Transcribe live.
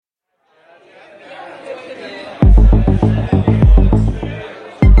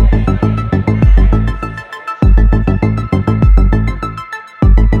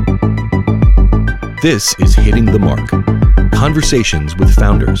This is Hitting the Mark. Conversations with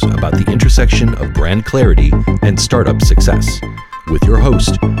founders about the intersection of brand clarity and startup success. With your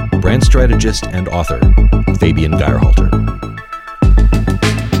host, brand strategist and author, Fabian Geierhalter.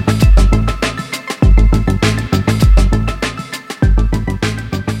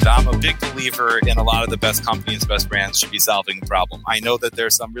 I'm a big believer in a lot of the best companies, best brands should be solving the problem. I know that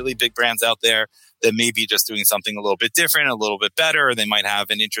there's some really big brands out there that may be just doing something a little bit different, a little bit better, or they might have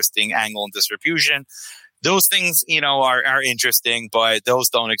an interesting angle and distribution. Those things, are interesting, but those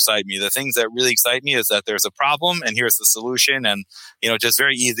don't excite me. The things that really excite me is that there's a problem and here's the solution, and, just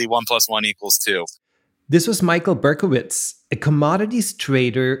very easy, 1 + 1 = 2. This was Michael Berkowitz, a commodities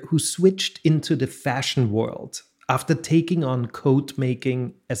trader who switched into the fashion world after taking on coat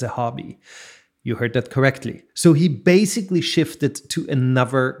making as a hobby. You heard that correctly. So he basically shifted to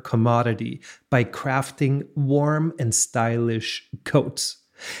another commodity by crafting warm and stylish coats.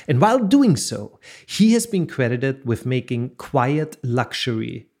 And while doing so, he has been credited with making quiet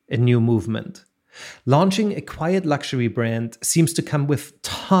luxury a new movement. Launching a quiet luxury brand seems to come with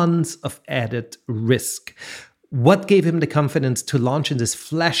tons of added risk. What gave him the confidence to launch in this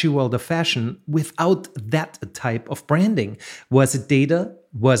flashy world of fashion without that type of branding? Was it data?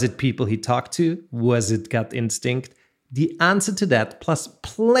 Was it people he talked to? Was it gut instinct? The answer to that, plus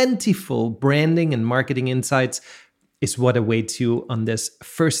plentiful branding and marketing insights, is what awaits you on this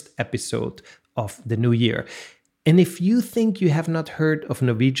first episode of the new year. And if you think you have not heard of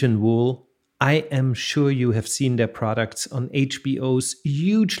Norwegian Wool, I am sure you have seen their products on HBO's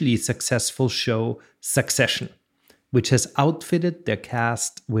hugely successful show Succession, which has outfitted their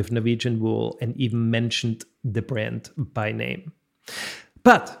cast with Norwegian Wool and even mentioned the brand by name.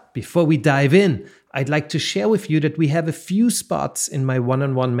 But before we dive in, I'd like to share with you that we have a few spots in my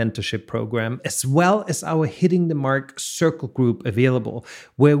one-on-one mentorship program, as well as our Hitting the Mark Circle group available,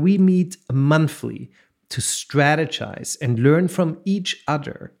 where we meet monthly to strategize and learn from each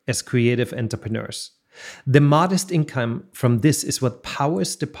other as creative entrepreneurs. The modest income from this is what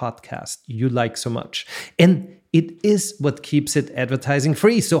powers the podcast you like so much. And it is what keeps it advertising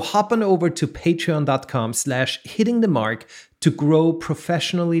free. So hop on over to patreon.com/hittingthemark to grow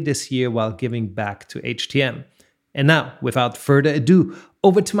professionally this year while giving back to HTM. And now, without further ado,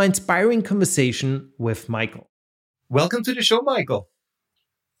 over to my inspiring conversation with Michael. Welcome to the show, Michael.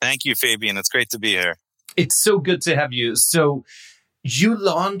 Thank you, Fabian. It's great to be here. It's so good to have you. So you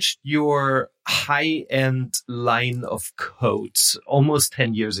launched your high-end line of coats almost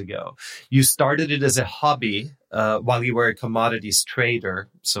 10 years ago. You started it as a hobby while you were a commodities trader.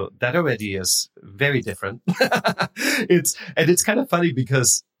 So that already is very different. It's kind of funny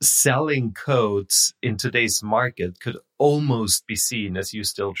because selling coats in today's market could almost be seen as you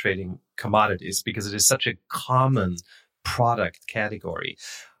still trading commodities because it is such a common product category.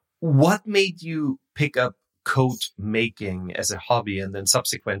 What made you pick up coat making as a hobby and then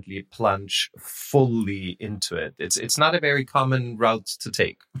subsequently plunge fully into it? It's not a very common route to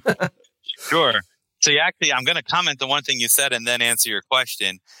take. Sure. So I'm going to comment on one thing you said and then answer your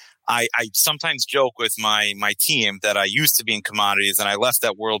question. I sometimes joke with my team that I used to be in commodities and I left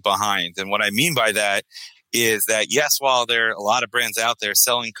that world behind. And what I mean by that is that, yes, while there are a lot of brands out there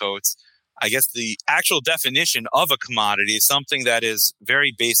selling coats, I guess the actual definition of a commodity is something that is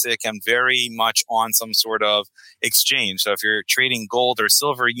very basic and very much on some sort of exchange. So if you're trading gold or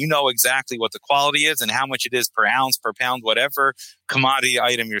silver, you know exactly what the quality is and how much it is per ounce, per pound, whatever commodity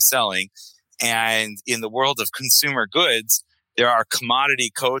item you're selling. And in the world of consumer goods, there are commodity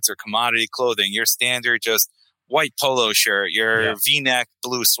coats or commodity clothing, your standard just white polo shirt, your V-neck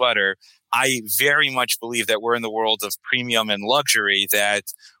blue sweater. I very much believe that we're in the world of premium and luxury,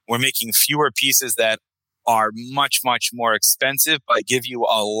 that we're making fewer pieces that are much, much more expensive, but give you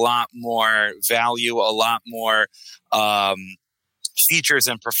a lot more value, a lot more features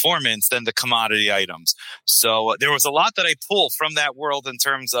and performance than the commodity items. So there was a lot that I pulled from that world in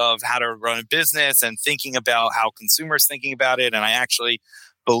terms of how to run a business and thinking about how consumers thinking about it. And I actually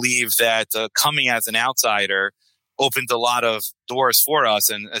believe that coming as an outsider opened a lot of doors for us.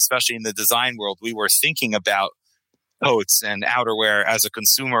 And especially in the design world, we were thinking about coats and outerwear as a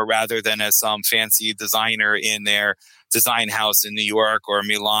consumer rather than as some fancy designer in their design house in New York or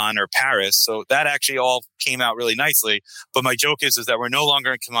Milan or Paris. So that actually all came out really nicely. But my joke is that we're no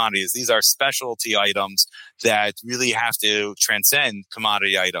longer in commodities. These are specialty items that really have to transcend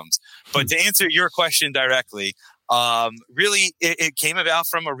commodity items. But to answer your question directly, really, it came about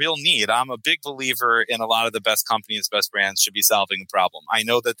from a real need. I'm a big believer in a lot of the best companies, best brands should be solving a problem. I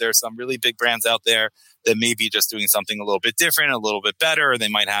know that there's some really big brands out there that may be just doing something a little bit different, a little bit better, or they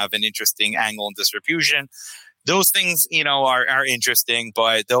might have an interesting angle and distribution. those things, are interesting,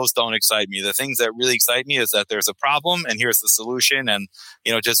 but those don't excite me. The things that really excite me is that there's a problem and here's the solution, and,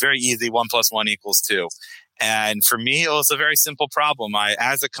 just very easy, 1 + 1 = 2. And for me, it was a very simple problem.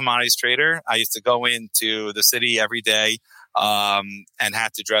 As a commodities trader, I used to go into the city every day, and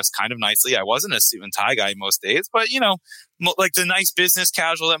had to dress kind of nicely. I wasn't a suit and tie guy most days, but, like the nice business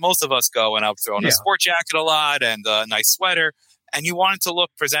casual that most of us go, and I'll throw in a sport jacket a lot and a nice sweater. And you wanted to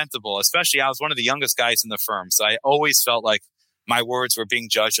look presentable, especially I was one of the youngest guys in the firm. So I always felt like my words were being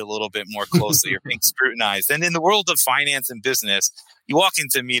judged a little bit more closely or being scrutinized. And in the world of finance and business, you walk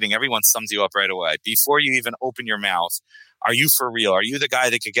into a meeting, everyone sums you up right away. Before you even open your mouth, are you for real? Are you the guy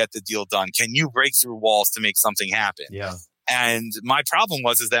that could get the deal done? Can you break through walls to make something happen? Yeah. And my problem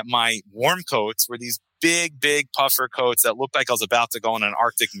was that my warm coats were these big puffer coats that looked like I was about to go on an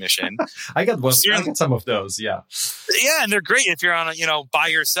Arctic mission. I got some of those. Yeah. Yeah. And they're great if you're on by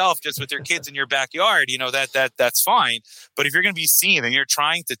yourself, just with your kids in your backyard, that's fine. But if you're going to be seen and you're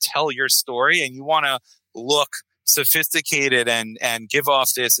trying to tell your story and you want to look sophisticated and give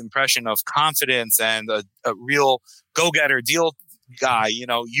off this impression of confidence and a real go-getter deal guy,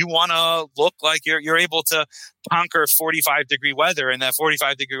 you want to look like you're able to conquer 45-degree weather, and that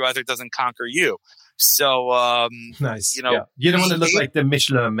 45-degree weather doesn't conquer you. So, nice. You don't want to look like the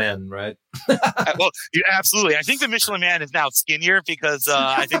Michelin Man, right? Well, absolutely. I think the Michelin Man is now skinnier because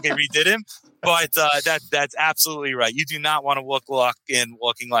I think they redid him. But that's absolutely right. You do not want to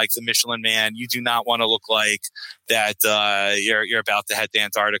looking like the Michelin Man. You do not want to look like that you're about to head to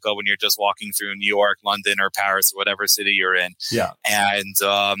Antarctica when you're just walking through New York, London, or Paris, or whatever city you're in. Yeah. And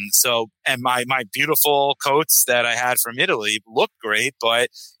my beautiful coats that I had from Italy looked great, but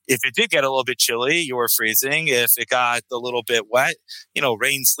if it did get a little bit chilly, you were freezing. If it got a little bit wet,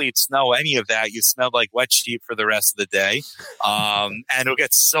 rain, sleet, snow, any of that, you smelled like wet sheep for the rest of the day. And it'll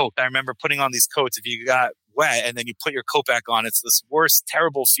get soaked. I remember putting on these coats. If you got wet and then you put your coat back on, it's this worst,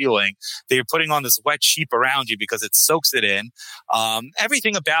 terrible feeling that you're putting on this wet sheep around you because it soaks it in.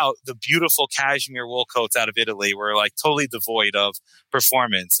 Everything about the beautiful cashmere wool coats out of Italy were like totally devoid of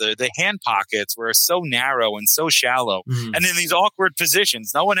performance. The hand pockets were so narrow and so shallow, and in these awkward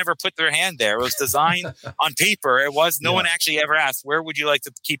positions. No one ever put their hand there. It was designed on paper. It was no one actually ever asked, where would you like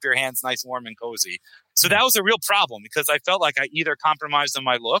to keep your hands nice, warm, and cozy? So that was a real problem because I felt like I either compromised on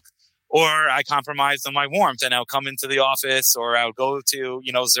my look or I compromised on my warmth, and I would come into the office, or I would go to,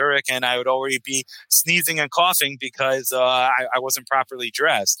 Zurich, and I would already be sneezing and coughing because I wasn't properly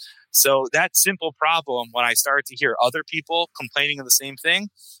dressed. So that simple problem, when I started to hear other people complaining of the same thing,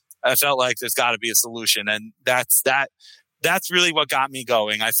 I felt like there's got to be a solution. And that's really what got me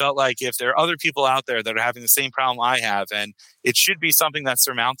going. I felt like if there are other people out there that are having the same problem I have, and it should be something that's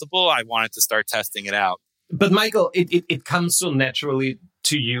surmountable, I wanted to start testing it out. But Michael, it comes so naturally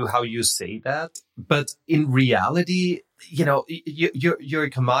to you how you say that. But in reality, you're a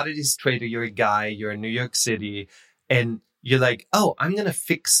commodities trader, you're a guy, you're in New York City, and you're like, oh, I'm going to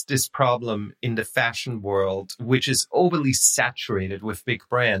fix this problem in the fashion world, which is overly saturated with big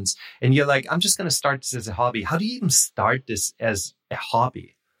brands. And you're like, I'm just going to start this as a hobby. How do you even start this as a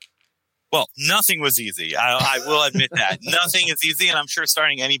hobby? Well, nothing was easy. I will admit that. Nothing is easy. And I'm sure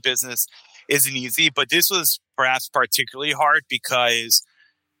starting any business isn't easy. But this was perhaps particularly hard because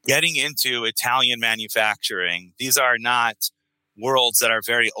getting into Italian manufacturing, these are not worlds that are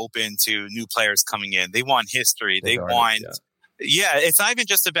very open to new players coming in. They want history. They want, it's not even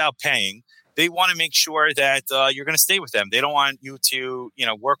just about paying. They want to make sure that you're going to stay with them. They don't want you to,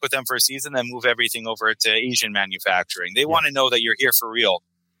 work with them for a season, then move everything over to Asian manufacturing. They want to know that you're here for real.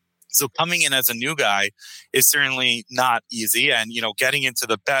 So coming in as a new guy is certainly not easy. And, getting into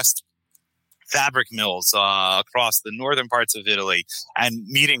the best fabric mills across the northern parts of Italy and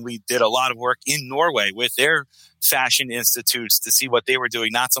we did a lot of work in Norway with their fashion institutes to see what they were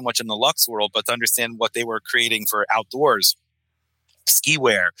doing, not so much in the luxe world, but to understand what they were creating for outdoors, ski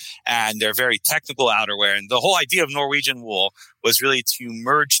wear, and their very technical outerwear. And the whole idea of Norwegian Wool was really to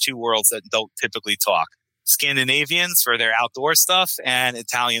merge two worlds that don't typically talk. Scandinavians for their outdoor stuff and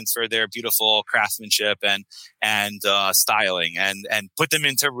Italians for their beautiful craftsmanship and styling, and put them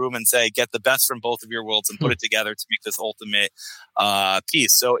into a room and say, get the best from both of your worlds and put it together to make this ultimate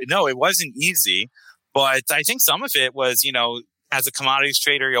piece. So no, it wasn't easy, but I think some of it was, as a commodities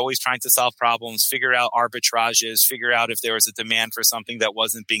trader, you're always trying to solve problems, figure out arbitrages, figure out if there was a demand for something that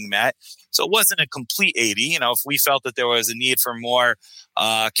wasn't being met. So it wasn't a complete 80. If we felt that there was a need for more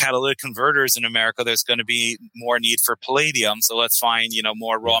catalytic converters in America, there's going to be more need for palladium. So let's find,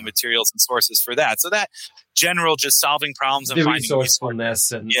 more raw materials and sources for that. So that general just solving problems and the finding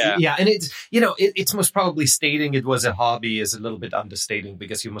resourcefulness and and it's most probably stating it was a hobby is a little bit understating,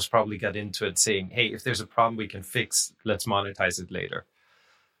 because you most probably got into it saying, hey, if there's a problem we can fix, let's monetize it later.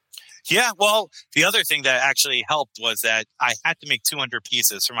 Yeah, well, the other thing that actually helped was that I had to make 200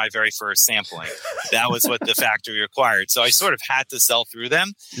 pieces for my very first sampling. That was what the factory required. So I sort of had to sell through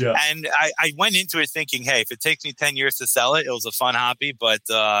them. Yeah. And I went into it thinking, hey, if it takes me 10 years to sell it, it was a fun hobby, but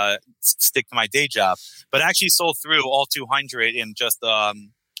stick to my day job. But I actually sold through all 200 in just probably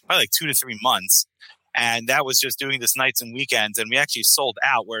like 2 to 3 months. And that was just doing this nights and weekends. And we actually sold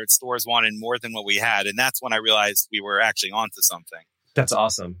out where stores wanted more than what we had. And that's when I realized we were actually onto something. That's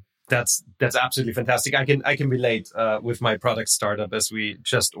awesome. That's absolutely fantastic. I can relate with my product startup, as we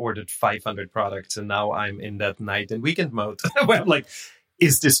just ordered 500 products, and now I'm in that night and weekend mode where I'm like,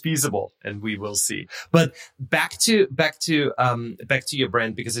 is this feasible? And we will see. But back to your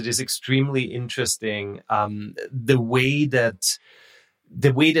brand, because it is extremely interesting the way that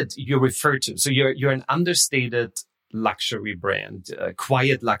you refer to. So you're an understated luxury brand,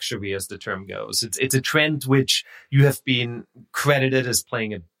 quiet luxury as the term goes. It's a trend which you have been credited as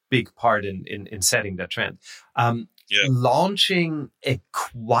playing a big part in setting that trend. Launching a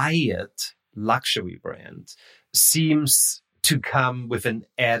quiet luxury brand seems to come with an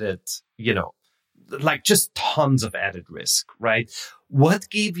added, like just tons of added risk, right? What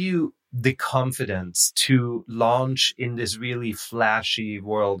gave you the confidence to launch in this really flashy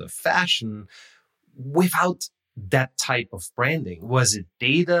world of fashion without that type of branding? Was it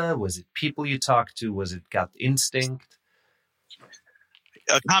data? Was it people you talked to? Was it gut instinct?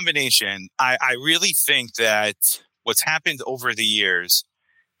 A combination. I really think that what's happened over the years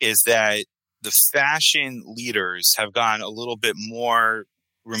is that the fashion leaders have gone a little bit more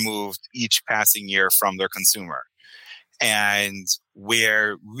removed each passing year from their consumer. And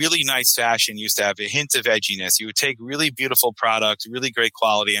where really nice fashion used to have a hint of edginess, you would take really beautiful product, really great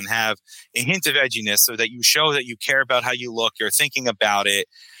quality, and have a hint of edginess so that you show that you care about how you look, you're thinking about it,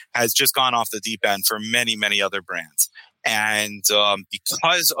 has just gone off the deep end for many, many other brands. And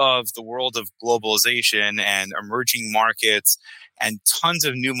because of the world of globalization and emerging markets and tons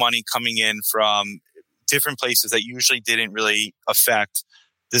of new money coming in from different places that usually didn't really affect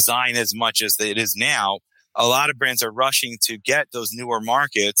design as much as it is now, a lot of brands are rushing to get those newer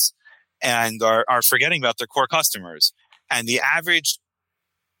markets and are forgetting about their core customers. And the average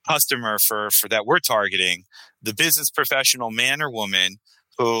customer for that we're targeting, the business professional man or woman,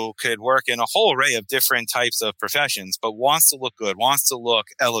 who could work in a whole array of different types of professions, but wants to look good, wants to look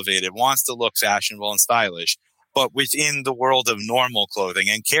elevated, wants to look fashionable and stylish, but within the world of normal clothing,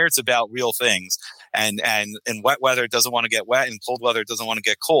 and cares about real things. And wet weather doesn't want to get wet, and cold weather doesn't want to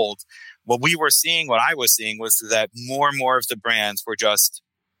get cold. What I was seeing was that more and more of the brands were just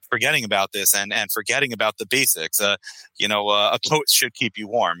forgetting about this and forgetting about the basics. A coat should keep you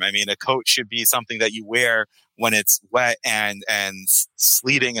warm. I mean, a coat should be something that you wear when it's wet and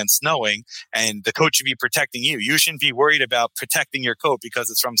sleeting and snowing, and the coat should be protecting you. You shouldn't be worried about protecting your coat because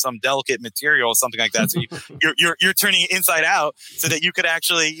it's from some delicate material or something like that. So you're turning it inside out so that you could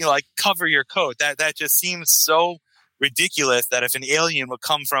actually, cover your coat. That just seems so ridiculous that if an alien would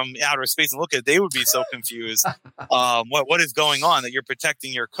come from outer space and look at it, they would be so confused. What is going on that you're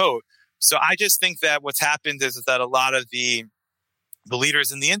protecting your coat? So I just think that what's happened is that a lot of the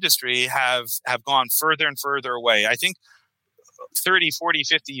leaders in the industry have gone further and further away. I think 30, 40,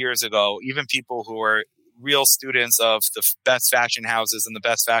 50 years ago, even people who were real students of the best fashion houses and the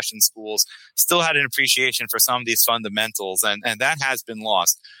best fashion schools still had an appreciation for some of these fundamentals, and that has been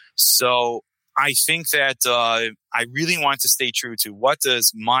lost. So I think that I really want to stay true to what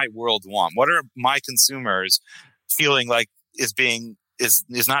does my world want? What are my consumers feeling like is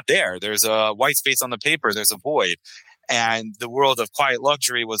not there? There's a white space on the paper. There's a void. And the world of quiet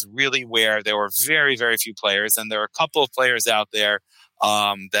luxury was really where there were very, very few players. And there are a couple of players out there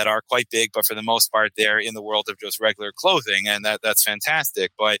that are quite big, but for the most part, they're in the world of just regular clothing. And that's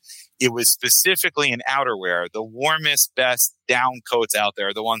fantastic. But it was specifically in outerwear. The warmest, best down coats out there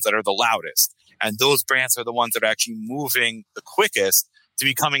are the ones that are the loudest. And those brands are the ones that are actually moving the quickest to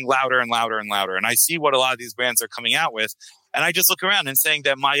becoming louder and louder and louder. And I see what a lot of these brands are coming out with. And I just look around and saying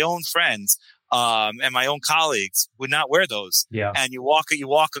that my own friends and my own colleagues would not wear those. Yeah. And you walk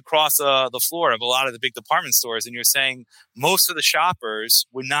across the floor of a lot of the big department stores, and you're saying most of the shoppers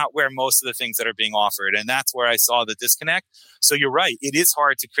would not wear most of the things that are being offered. And that's where I saw the disconnect. So you're right. It is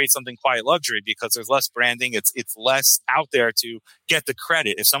hard to create something quiet luxury because there's less branding. It's less out there to get the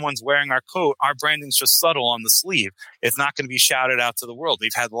credit. If someone's wearing our coat, our branding's just subtle on the sleeve. It's not going to be shouted out to the world.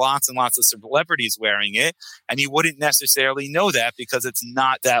 We've had lots and lots of celebrities wearing it, and you wouldn't necessarily know that because it's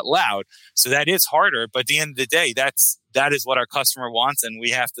not that loud. So that that is harder, but at the end of the day, that is what our customer wants, and we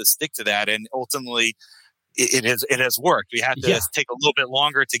have to stick to that. And ultimately, it has worked. We had to take a little bit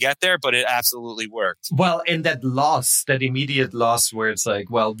longer to get there, but it absolutely worked. Well, and that immediate loss where it's like,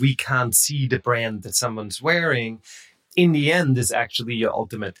 well, we can't see the brand that someone's wearing, in the end is actually your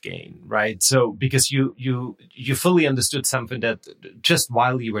ultimate gain, right? So because you fully understood something that just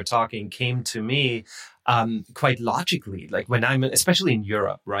while you were talking came to me quite logically. Like when especially in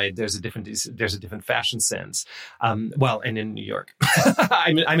Europe, right? There's a different fashion sense. And in New York,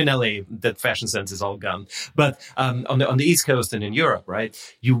 I'm in LA. That fashion sense is all gone. But on the East Coast and in Europe, right?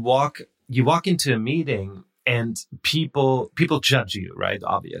 You walk into a meeting. And people judge you, right?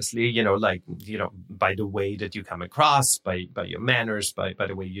 Obviously, by the way that you come across, by your manners, by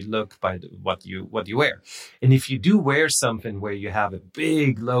the way you look, by what you wear. And if you do wear something where you have a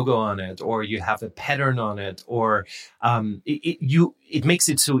big logo on it, or you have a pattern on it, or it makes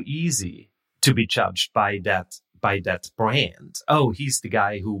it so easy to be judged by that brand. Oh, he's the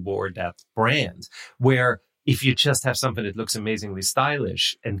guy who wore that brand. Where if you just have something that looks amazingly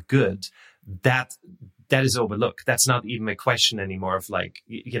stylish and good, that is overlooked. That's not even a question anymore of like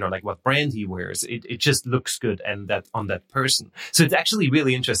what brand he wears. It just looks good and that on that person. So it's actually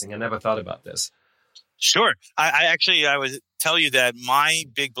really interesting. I never thought about this. Sure. I would tell you that my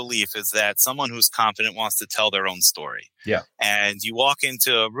big belief is that someone who's confident wants to tell their own story. Yeah. And you walk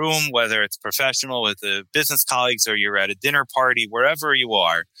into a room, whether it's professional with the business colleagues or you're at a dinner party, wherever you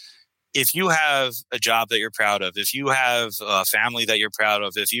are, if you have a job that you're proud of, if you have a family that you're proud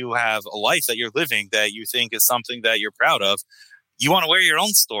of, if you have a life that you're living that you think is something that you're proud of, you want to wear your own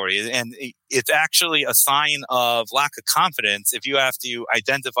story. And it's actually a sign of lack of confidence if you have to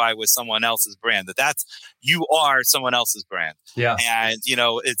identify with someone else's brand, you are someone else's brand. Yeah. And,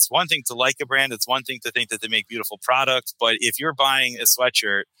 it's one thing to like a brand. It's one thing to think that they make beautiful products. But if you're buying a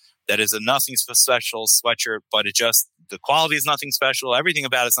sweatshirt that is a nothing special sweatshirt, but the quality is nothing special, everything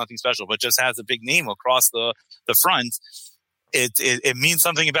about it's nothing special, but just has a big name across the front, it means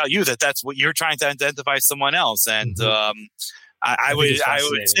something about you, that's what you're trying to identify someone else. And I would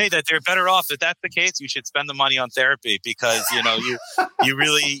say that they're better off. If that's the case, you should spend the money on therapy because you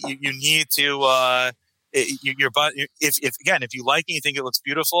really need to. If you like it, you think it looks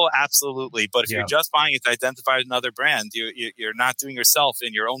beautiful, absolutely. But if you're just buying it to identify with another brand, you're not doing yourself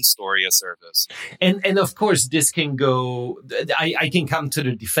and your own story a service. And of course, this can go. I can come to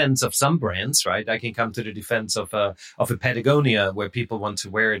the defense of some brands, right? I can come to the defense of a Patagonia, where people want to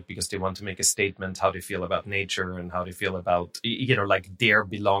wear it because they want to make a statement how they feel about nature and how they feel about like they're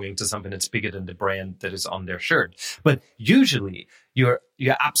belonging to something that's bigger than the brand that is on their shirt. But usually, you're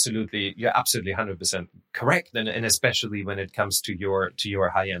absolutely 100% correct, and especially when it comes to your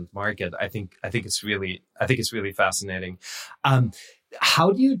high end market, I think it's really fascinating.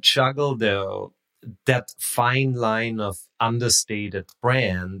 How do you juggle though that fine line of understated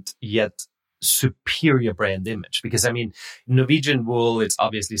brand yet superior brand image? Because I mean, Norwegian Wool, it's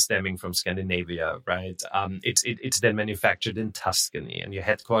obviously stemming from Scandinavia, right? It's then manufactured in Tuscany, and your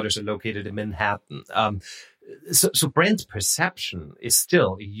headquarters are located in Manhattan. So brand perception is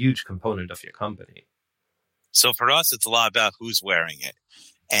still a huge component of your company. So for us, it's a lot about who's wearing it.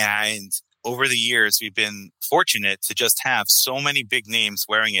 And over the years, we've been fortunate to just have so many big names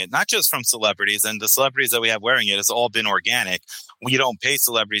wearing it, not just from celebrities. And the celebrities that we have wearing it has all been organic. We don't pay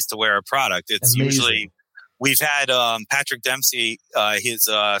celebrities to wear a product. It's amazing. Usually... We've had Patrick Dempsey, his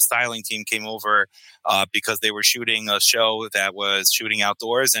styling team came over because they were shooting a show that was shooting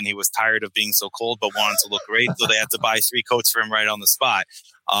outdoors, and he was tired of being so cold but wanted to look great, so they had to buy 3 coats for him right on the spot.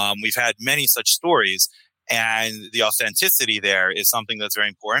 We've had many such stories, and the authenticity there is something that's very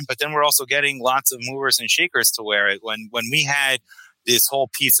important. But then we're also getting lots of movers and shakers to wear it. When we had this whole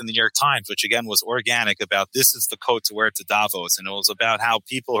piece in the New York Times, which again was organic, about this is the coat to wear to Davos, and it was about how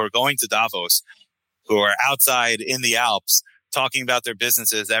people who are going to Davos, who are outside in the Alps talking about their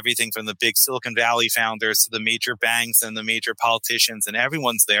businesses, everything from the big Silicon Valley founders to the major banks and the major politicians, and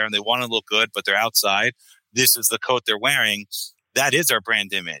everyone's there and they want to look good, but they're outside. This is the coat they're wearing. That is our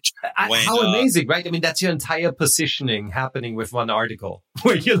brand image. How amazing, right? I mean, that's your entire positioning happening with one article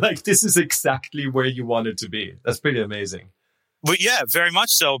where you're like, this is exactly where you want it to be. That's pretty amazing. But yeah, very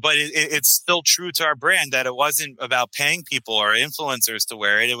much so. But it's still true to our brand that it wasn't about paying people or influencers to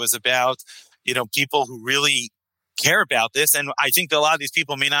wear it. It was about people who really care about this. And I think that a lot of these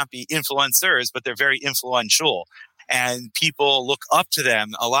people may not be influencers, but they're very influential and people look up to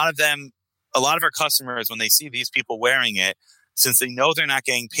them. A lot of our customers, when they see these people wearing it, since they know they're not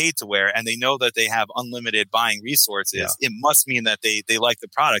getting paid to wear and they know that they have unlimited buying resources, it must mean that they like the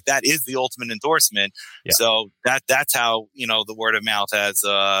product. That is the ultimate endorsement. Yeah. So that's how, the word of mouth has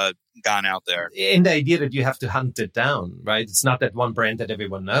gone out there. And the idea that you have to hunt it down, right? It's not that one brand that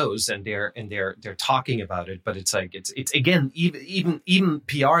everyone knows and they're talking about it, but it's like it's again even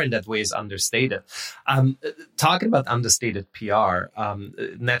PR in that way is understated. Talking about understated PR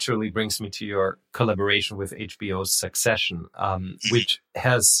naturally brings me to your collaboration with HBO's Succession, which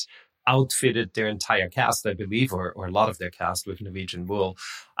has outfitted their entire cast, I believe, or a lot of their cast with Norwegian Wool.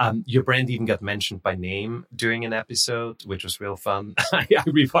 Your brand even got mentioned by name during an episode, which was real fun. I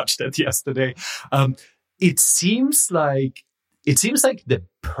rewatched that yesterday. It seems like the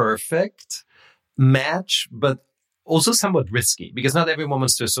perfect match, but also somewhat risky because not everyone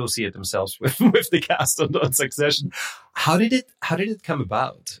wants to associate themselves with the cast on Succession. How did it come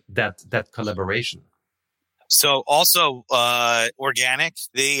about that collaboration? So also organic,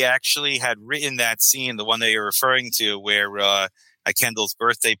 they actually had written that scene, the one that you're referring to, where at Kendall's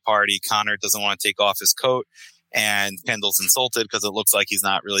birthday party, Connor doesn't want to take off his coat and Kendall's insulted because it looks like he's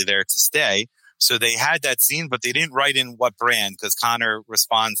not really there to stay. So they had that scene, but they didn't write in what brand because Connor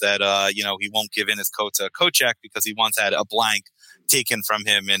responds that, he won't give in his coat to Kochek because he once had a blank taken from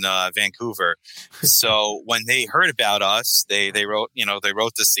him in Vancouver. So when they heard about us, they wrote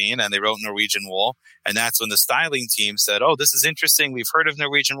the scene and they wrote Norwegian Wool. And that's when the styling team said, oh, this is interesting. We've heard of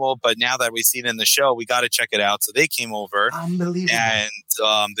Norwegian Wool, but now that we've seen it in the show, we got to check it out. So they came over. Unbelievable. And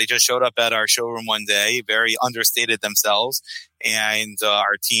they just showed up at our showroom one day, very understated themselves. And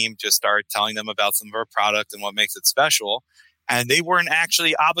our team just started telling them about some of our product and what makes it special. And they weren't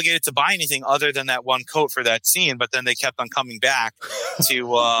actually obligated to buy anything other than that one coat for that scene. But then they kept on coming back to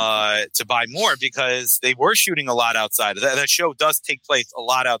buy more because they were shooting a lot outside. That show does take place a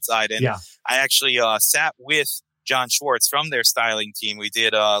lot outside. And I actually sat with John Schwartz from their styling team. We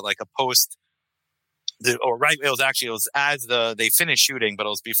did like a post. It was as they finished shooting, but it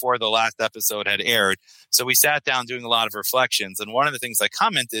was before the last episode had aired. So we sat down doing a lot of reflections. And one of the things I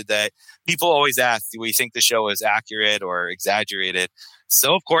commented that people always ask, do we think the show is accurate or exaggerated?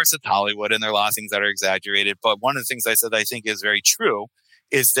 So of course it's Hollywood and there are a lot of things that are exaggerated. But one of the things I said I think is very true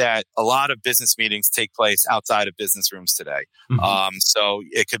is that a lot of business meetings take place outside of business rooms today. Mm-hmm. So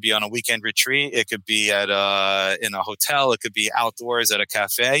it could be on a weekend retreat. It could be at in a hotel. It could be outdoors at a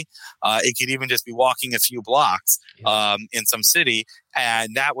cafe. It could even just be walking a few blocks in some city.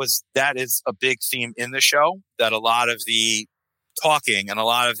 And that is a big theme in the show, that a lot of the talking and a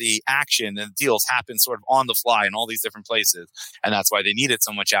lot of the action and deals happen sort of on the fly in all these different places. And that's why they needed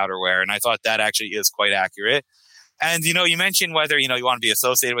so much outerwear. And I thought that actually is quite accurate. And, you mentioned whether, you want to be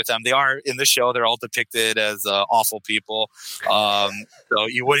associated with them. They are in the show. They're all depicted as awful people. So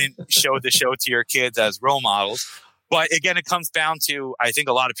you wouldn't show the show to your kids as role models. But again, it comes down to, I think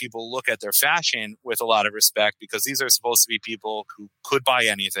a lot of people look at their fashion with a lot of respect because these are supposed to be people who could buy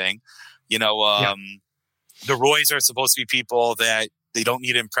anything. The Roys are supposed to be people that they don't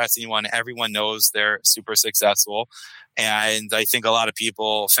need to impress anyone. Everyone knows they're super successful. And I think a lot of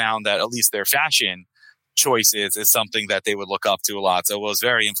people found that at least their fashion choices is something that they would look up to a lot. So it was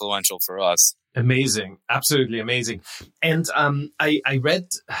very influential for us. Amazing. Absolutely amazing. And I read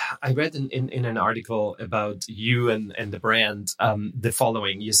in an article about you and the brand the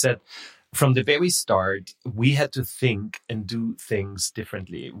following. You said, from the very start, we had to think and do things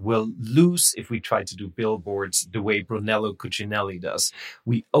differently. We'll lose if we try to do billboards the way Brunello Cucinelli does.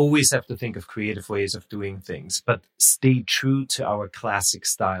 We always have to think of creative ways of doing things, but stay true to our classic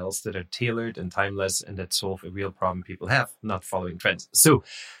styles that are tailored and timeless and that solve a real problem people have, not following trends. So,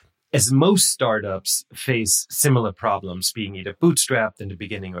 as most startups face similar problems, being either bootstrapped in the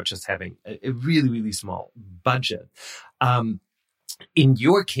beginning or just having a really, really small budget, in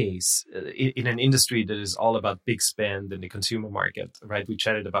your case, in an industry that is all about big spend in the consumer market, right? We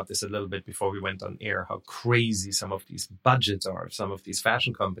chatted about this a little bit before we went on air, how crazy some of these budgets are, some of these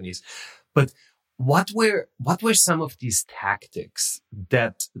fashion companies. But what were some of these tactics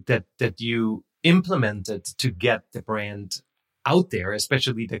that you implemented to get the brand out there,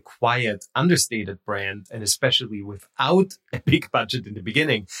 especially the quiet, understated brand, and especially without a big budget in the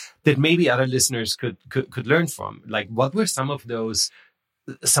beginning, that maybe other listeners could learn from? Like, what were some of those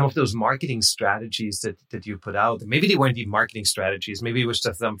marketing strategies that you put out? Maybe they weren't even marketing strategies. Maybe it was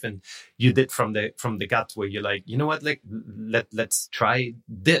just something you did from the gut, where you're like, you know what, like let's try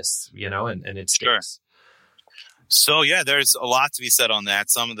this, and it sticks. Sure. So yeah, there's a lot to be said on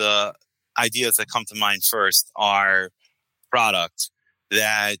that. Some of the ideas that come to mind first are product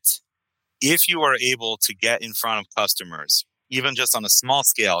that if you are able to get in front of customers, even just on a small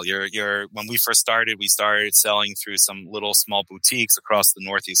scale, when we first started, we started selling through some little small boutiques across the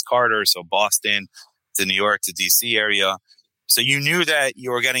Northeast corridor. So Boston to New York to DC area. So you knew that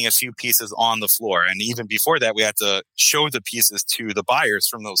you were getting a few pieces on the floor. And even before that, we had to show the pieces to the buyers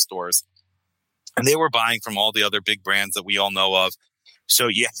from those stores. And they were buying from all the other big brands that we all know of. So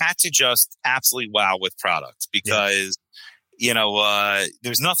you had to just absolutely wow with product because,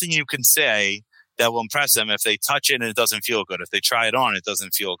 there's nothing you can say that will impress them if they touch it and it doesn't feel good. If they try it on, it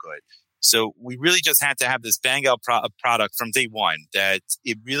doesn't feel good. So we really just had to have this bang out product from day one, that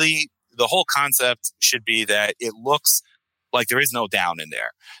it really, the whole concept should be that it looks like there is no down in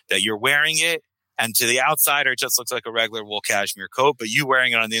there, that you're wearing it. And to the outsider, it just looks like a regular wool cashmere coat, but you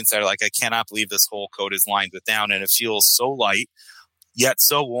wearing it on the inside are like, I cannot believe this whole coat is lined with down, and it feels so light, yet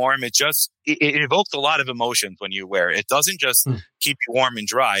so warm. It evokes a lot of emotions when you wear it. It doesn't just keep you warm and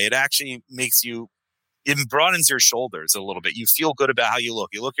dry. It actually it broadens your shoulders a little bit. You feel good about how you look.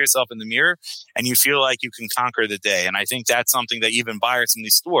 You look yourself in the mirror and you feel like you can conquer the day. And I think that's something that even buyers in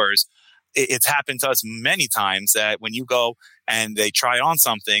these stores, it's happened to us many times that when you go and they try on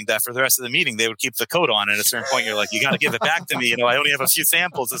something, that for the rest of the meeting, they would keep the coat on. And at a certain point, you're like, you got to give it back to me. I only have a few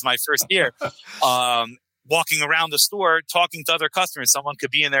samples. It's my first year. Walking around the store, talking to other customers. Someone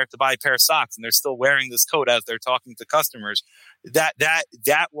could be in there to buy a pair of socks and they're still wearing this coat as they're talking to customers. That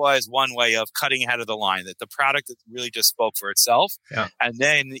was one way of cutting ahead of the line, that the product really just spoke for itself. Yeah. And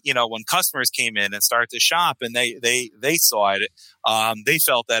then, when customers came in and started to shop and they saw it, they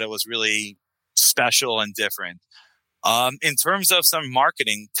felt that it was really special and different. In terms of some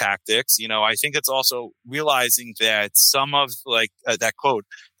marketing tactics, I think it's also realizing that some of that quote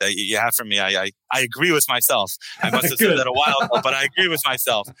that you have from me, I agree with myself. I must have said that a while ago, but I agree with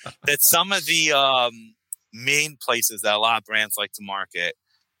myself that some of the main places that a lot of brands like to market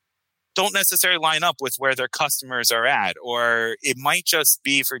don't necessarily line up with where their customers are at, or it might just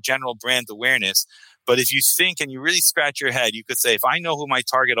be for general brand awareness. But if you think and you really scratch your head, you could say, if I know who my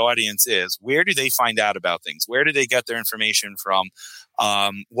target audience is, where do they find out about things? Where do they get their information from?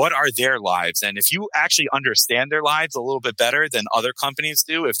 What are their lives? And if you actually understand their lives a little bit better than other companies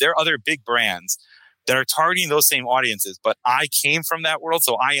do, if there are other big brands that are targeting those same audiences, but I came from that world,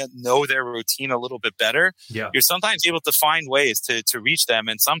 so I know their routine a little bit better, you're sometimes able to find ways to reach them.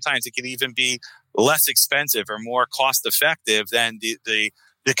 And sometimes it can even be less expensive or more cost effective than the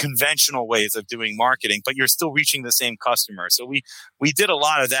conventional ways of doing marketing, but you're still reaching the same customer. So we did a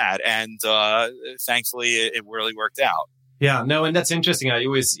lot of that, and thankfully it really worked out. Yeah, no, and that's interesting. I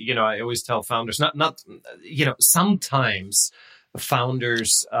always tell founders, sometimes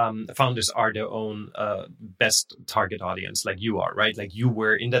founders are their own best target audience, like you are, right? Like you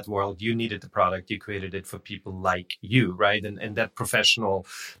were in that world, you needed the product, you created it for people like you, right? And that professional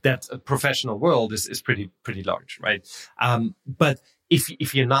world is pretty large, right? But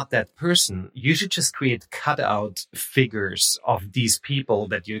if you're not that person, you should just create cutout figures of these people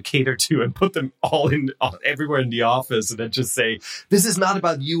that you cater to and put them all everywhere in the office, and then just say, this is not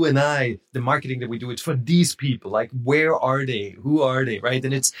about you and I, the marketing that we do, it's for these people. Like, where are they? Who are they? Right?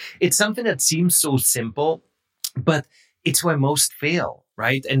 And it's something that seems so simple, but it's where most fail,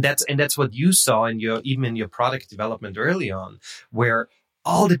 right? And that's what you saw in your product development early on, where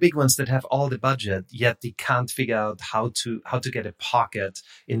all the big ones that have all the budget, yet they can't figure out how to get a pocket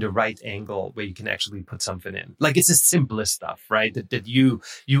in the right angle where you can actually put something in. Like, it's the simplest stuff, right? That you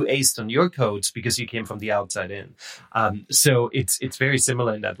aced on your codes because you came from the outside in. So it's very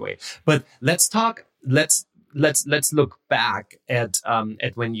similar in that way. But let's look back at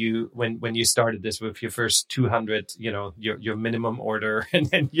when you started this with your first 200, your minimum order, and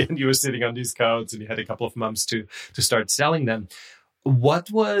then you were sitting on these codes and you had a couple of months to start selling them. What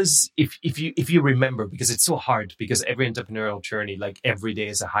was, if you remember, because it's so hard, because every entrepreneurial journey, like every day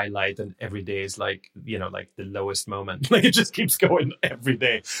is a highlight and every day is like the lowest moment. Like it just keeps going every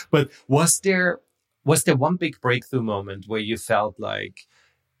day. But was there one big breakthrough moment where you felt like,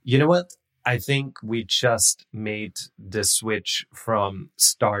 you know what? I think we just made the switch from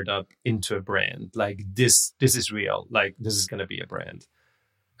startup into a brand. Like this is real. Like this is going to be a brand.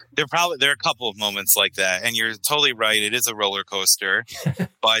 There are a couple of moments like that, and you're totally right. It is a roller coaster,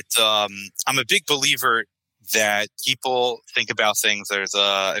 but I'm a big believer that people think about things. There's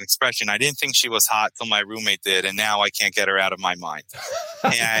an expression: "I didn't think she was hot till my roommate did, and now I can't get her out of my mind."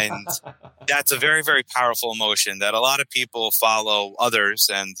 And that's a very, very powerful emotion that a lot of people follow others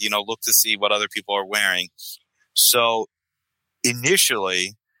and look to see what other people are wearing. So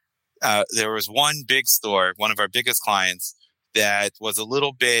initially, there was one big store, one of our biggest clients, that was a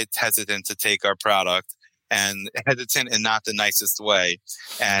little bit hesitant to take our product, and hesitant in not the nicest way.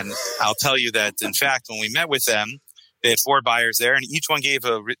 And I'll tell you that, in fact, when we met with them, they had 4 buyers there, and each one gave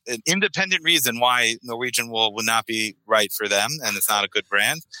an independent reason why Norwegian Wool would not be right for them, and it's not a good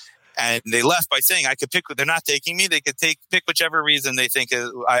brand. And they left by saying, I could pick, they're not taking me. They could pick whichever reason they think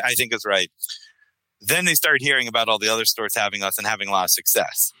I think is right. Then they started hearing about all the other stores having us and having a lot of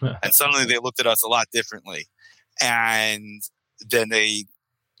success. And suddenly they looked at us a lot differently. And then they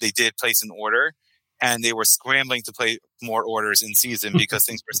did place an order, and they were scrambling to place more orders in season because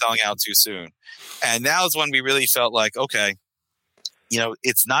things were selling out too soon. And that was when we really felt like, okay,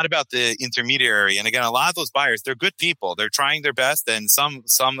 it's not about the intermediary. And again, a lot of those buyers, they're good people. They're trying their best. And some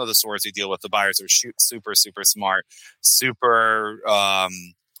of the stores we deal with, the buyers are super, super smart, super,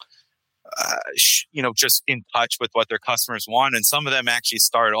 just in touch with what their customers want. And some of them actually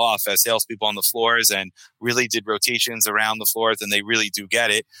started off as salespeople on the floors and really did rotations around the floors, and they really do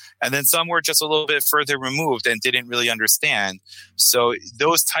get it. And then some were just a little bit further removed and didn't really understand. So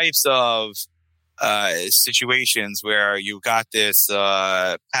those types of situations where you got this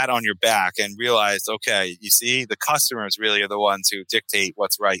pat on your back and realized, okay, you see, the customers really are the ones who dictate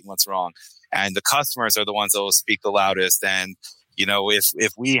what's right and what's wrong. And the customers are the ones that will speak the loudest. And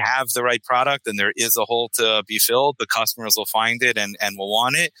if we have the right product and there is a hole to be filled, the customers will find it and will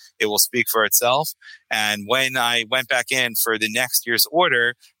want it. It will speak for itself. And when I went back in for the next year's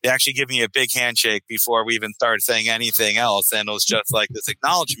order, they actually gave me a big handshake before we even started saying anything else. And it was just like this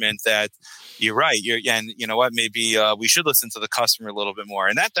acknowledgement that you're right. And you know what? Maybe we should listen to the customer a little bit more.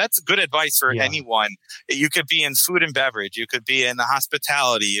 And that's good advice for anyone. You could be in food and beverage. You could be in the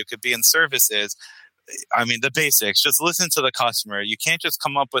hospitality. You could be in services. I mean, the basics, just listen to the customer. You can't just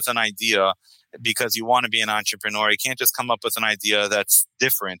come up with an idea because you want to be an entrepreneur. You can't just come up with an idea that's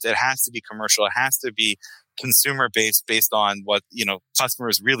different. It has to be commercial. It has to be consumer based on what,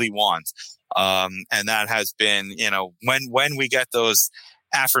 customers really want. And that has been, when we get those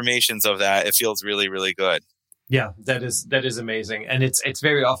affirmations of that, it feels really, really good. Yeah, that is amazing. And it's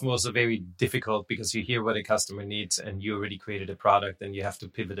very often also very difficult because you hear what a customer needs and you already created a product and you have to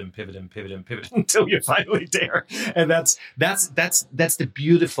pivot until you're finally there. And that's the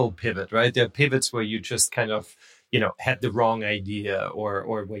beautiful pivot, right? There are pivots where you just kind of, had the wrong idea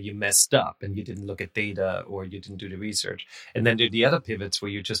or where you messed up and you didn't look at data or you didn't do the research. And then there are the other pivots where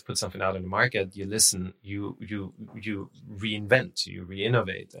you just put something out in the market, you listen, you reinvent, you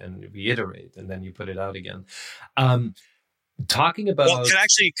re-innovate and reiterate, and then you put it out again. Talking about... Well,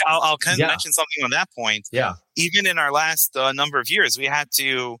 I'll mention something on that point. Yeah. Even in our last number of years, we had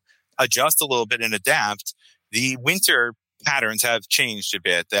to adjust a little bit and adapt. The winter patterns have changed a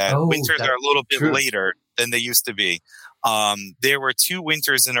bit. Winters are a little bit later than they used to be. There were 2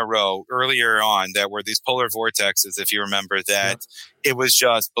 winters in a row earlier on that were these polar vortexes, if you remember, that it was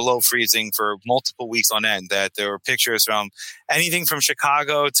just below freezing for multiple weeks on end, that there were pictures from anything from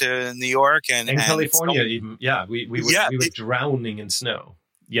Chicago to New York and California even. Yeah, we were drowning in snow.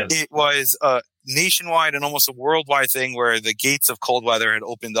 Yes. It was a nationwide and almost a worldwide thing where the gates of cold weather had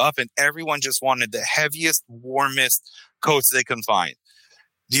opened up and everyone just wanted the heaviest, warmest coats they can find.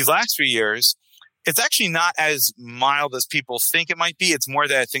 These last few years, it's actually not as mild as people think it might be. It's more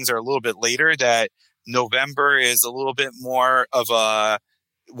that things are a little bit later, that November is a little bit more of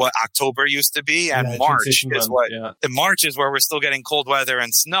what October used to be. And March is where we're still getting cold weather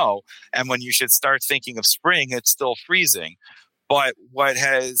and snow. And when you should start thinking of spring, it's still freezing. But what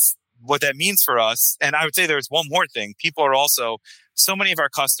that means for us, and I would say there's one more thing. People are also, so many of our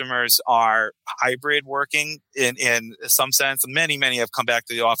customers are hybrid working in some sense. Many have come back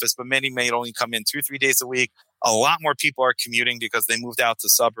to the office, but many may only come in 2-3 days a week. A lot more people are commuting because they moved out to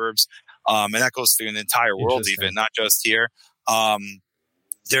suburbs. And that goes through the entire world, even not just here.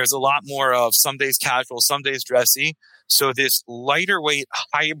 There's a lot more of some days casual, some days dressy. So this lighter weight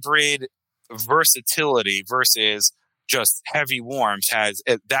hybrid versatility versus just heavy warmth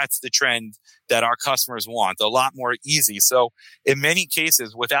that's the trend that our customers want, a lot more easy. So in many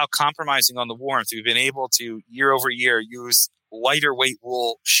cases, without compromising on the warmth, we've been able to year over year use lighter weight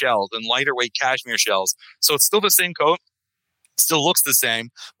wool shells and lighter weight cashmere shells. So it's still the same coat, still looks the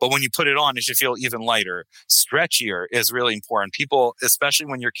same, but when you put it on, it should feel even lighter. Stretchier is really important. People, especially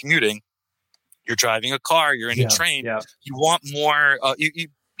when you're commuting, you're driving a car, you're in a train, you want more,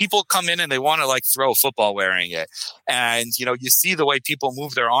 people come in and they want to throw a football wearing it. And, you see the way people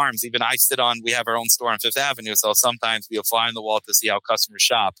move their arms. Even we have our own store on Fifth Avenue. So sometimes we'll fly on the wall to see how customers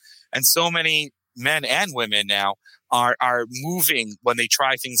shop. And so many men and women now are moving when they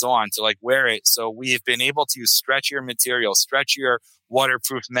try things on to wear it. So we've been able to use stretchier materials, stretchier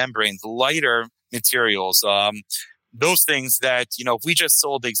waterproof membranes, lighter materials, those things that, if we just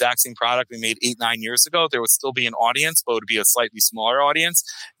sold the exact same product we made 8-9 years ago, there would still be an audience, but it would be a slightly smaller audience.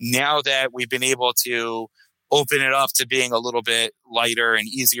 Now that we've been able to open it up to being a little bit lighter and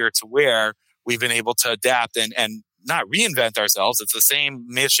easier to wear, we've been able to adapt and not reinvent ourselves. It's the same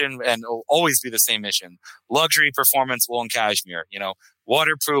mission and will always be the same mission. Luxury performance wool and cashmere,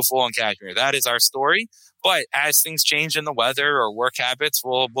 waterproof wool and cashmere. That is our story. But as things change in the weather or work habits,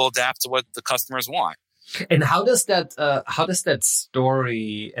 we'll adapt to what the customers want. And how does that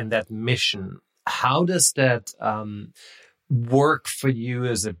story and that mission, how does that work for you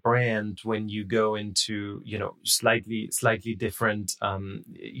as a brand when you go into, slightly different,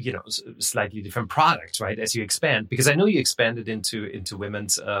 slightly different products, right? As you expand, because I know you expanded into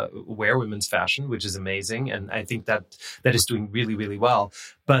women's women's fashion, which is amazing. And I think that is doing really, really well.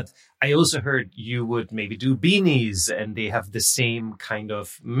 But I also heard you would maybe do beanies, and they have the same kind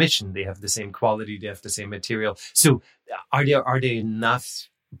of mission. They have the same quality. They have the same material. So are there enough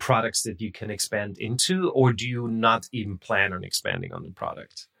products that you can expand into, or do you not even plan on expanding on the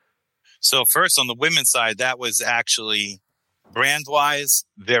product? So first, on the women's side, that was actually brand-wise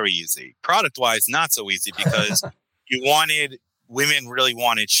very easy. Product-wise, not so easy, because women really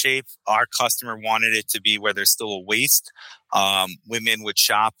wanted shape. Our customer wanted it to be where there's still a waist. Women would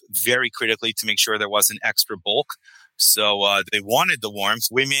shop very critically to make sure there wasn't extra bulk. So they wanted the warmth.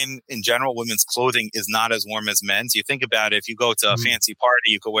 Women in general, women's clothing is not as warm as men's. You think about it, if you go to a fancy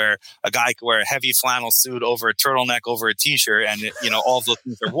party, a guy could wear a heavy flannel suit over a turtleneck over a t-shirt, and all of those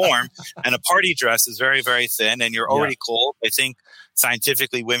things are warm. And a party dress is very, very thin, and you're already cold. I think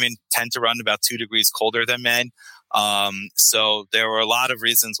scientifically, women tend to run about 2 degrees colder than men. So there were a lot of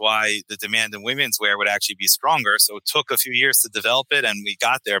reasons why the demand in women's wear would actually be stronger. So it took a few years to develop it, and we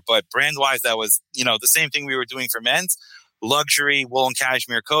got there. But brand wise, that was, the same thing we were doing for men's. Luxury wool and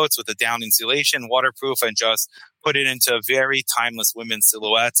cashmere coats with a down insulation, waterproof, and just put it into very timeless women's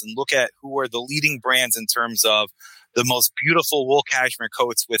silhouettes, and look at who are the leading brands in terms of the most beautiful wool cashmere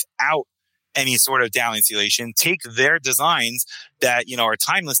coats without any sort of down insulation. Take their designs that, are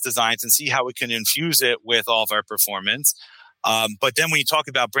timeless designs, and see how we can infuse it with all of our performance. But then when you talk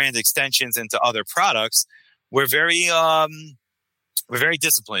about brand extensions into other products, we're very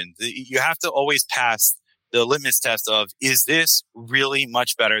disciplined. You have to always pass the litmus test of, is this really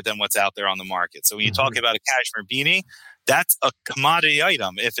much better than what's out there on the market? So when you talk about a cashmere beanie, that's a commodity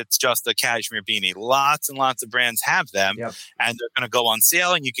item. If it's just a cashmere beanie, lots and lots of brands have them, and they're going to go on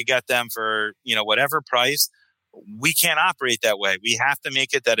sale, and you could get them for, whatever price. We can't operate that way. We have to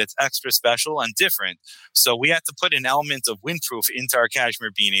make it that it's extra special and different. So we have to put an element of windproof into our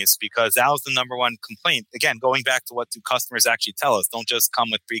cashmere beanies, because that was the number one complaint. Again, going back to what do customers actually tell us? Don't just come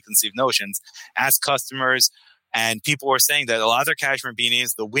with preconceived notions. Ask customers. And people were saying that a lot of their cashmere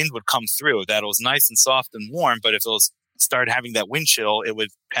beanies, the wind would come through, that it was nice and soft and warm, but if it started having that wind chill, it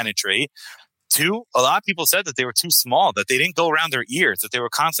would penetrate. 2, a lot of people said that they were too small, that they didn't go around their ears, that they were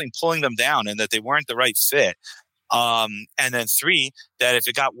constantly pulling them down, and that they weren't the right fit. And then 3, that if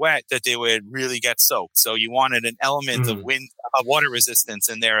it got wet, that they would really get soaked. So you wanted an element of water resistance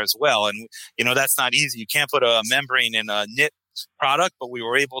in there as well. And, that's not easy. You can't put a membrane in a knit product, but we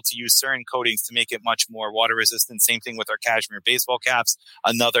were able to use certain coatings to make it much more water resistant. Same thing with our cashmere baseball caps,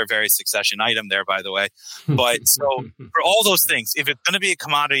 another very succession item there, by the way. But so for all those things, if it's going to be a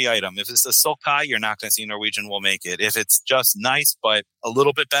commodity item, if it's a silk tie, you're not going to see Norwegian Wool make it. If it's just nice, but a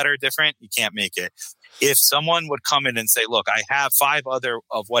little bit better, different, you can't make it. If someone would come in and say, look, I have 5 other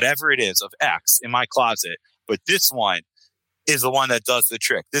of whatever it is of X in my closet, but this one is the one that does the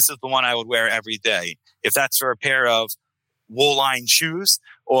trick. This is the one I would wear every day. If that's for a pair of wool-lined shoes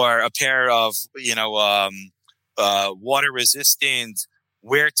or a pair of, water-resistant,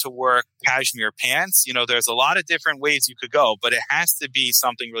 wear-to-work cashmere pants, there's a lot of different ways you could go, but it has to be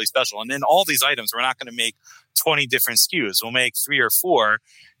something really special. And in all these items, we're not going to make 20 different SKUs. We'll make 3 or 4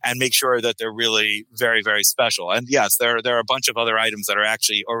 and make sure that they're really very, very special. And yes, there are a bunch of other items that are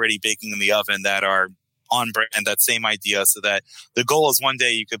actually already baking in the oven that are on brand, that same idea, so that the goal is one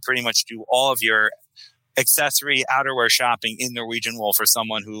day you could pretty much do all of your accessory outerwear shopping in Norwegian Wool for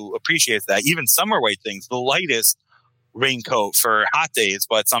someone who appreciates that. Even summer weight things, the lightest raincoat for hot days,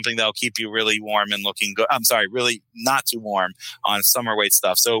 but something that'll keep you really warm and looking good. I'm sorry, really not too warm on summer weight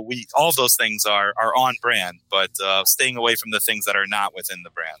stuff. So all of those things are on brand, but staying away from the things that are not within the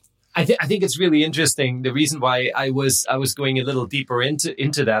brand. I think it's really interesting. The reason why I was going a little deeper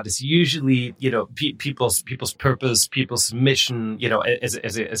into that is usually, people's purpose, people's mission,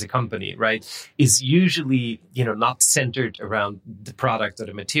 as a company, right, is usually, not centered around the product or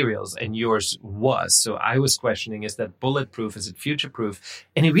the materials, and yours was. So I was questioning, is that bulletproof? Is it future proof?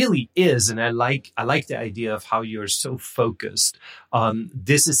 And it really is. And I like the idea of how you're so focused on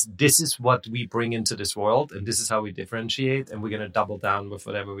this is what we bring into this world, and this is how we differentiate, and we're going to double down with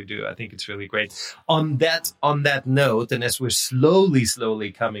whatever we do. too. I think it's really great. On that note, and as we're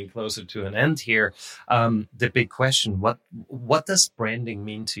slowly coming closer to an end here, the big question: what does branding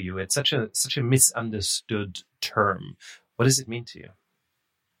mean to you? It's such a misunderstood term. What does it mean to you?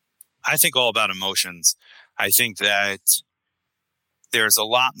 I think all about emotions. I think that there's a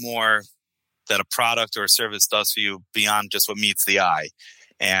lot more that a product or a service does for you beyond just what meets the eye.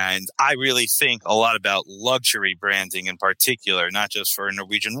 And I really think a lot about luxury branding in particular, not just for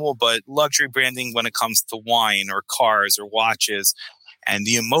Norwegian Wool, but luxury branding when it comes to wine or cars or watches and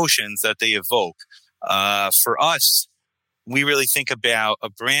the emotions that they evoke. For us, we really think about a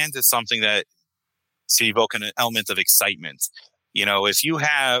brand as something that to evoke an element of excitement. You know, if you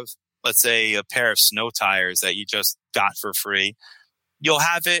have, let's say, a pair of snow tires that you just got for free, you'll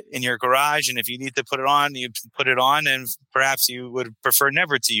have it in your garage, and if you need to put it on, you put it on, and perhaps you would prefer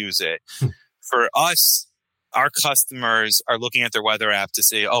never to use it. For us, our customers are looking at their weather app to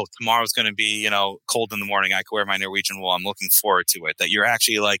say, oh, tomorrow's going to be, cold in the morning. I can wear my Norwegian Wool. I'm looking forward to it. That you're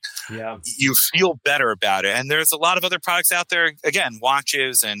actually you feel better about it. And there's a lot of other products out there, again,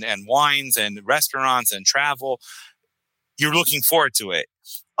 watches and wines and restaurants and travel. You're looking forward to it.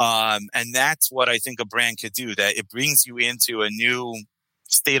 And that's what I think a brand could do, that it brings you into a new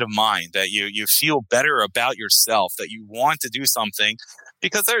state of mind, that you feel better about yourself, that you want to do something,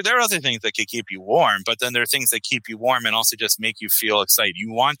 because there are other things that could keep you warm, but then there are things that keep you warm and also just make you feel excited.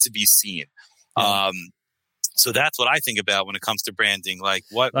 You want to be seen. Yeah. So that's what I think about when it comes to branding. Like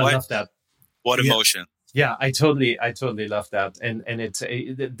I love that. What emotion? Yeah, I totally love that, and it's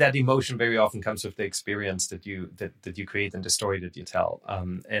that emotion very often comes with the experience that you create and the story that you tell,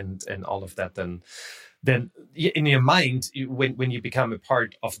 and all of that. Then in your mind, when you become a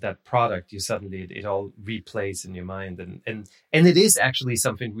part of that product, you suddenly it all replays in your mind, and it is actually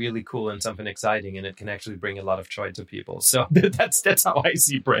something really cool and something exciting, and it can actually bring a lot of joy to people. So that's how I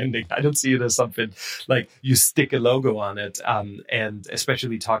see branding. I don't see it as something like you stick a logo on it. And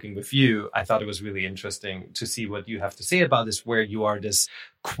especially talking with you, I thought it was really interesting to see what you have to say about this, where you are this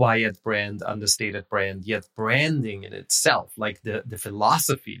quiet brand, understated brand, yet branding in itself, like the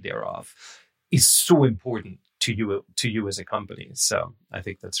philosophy thereof, is so important to you as a company. So I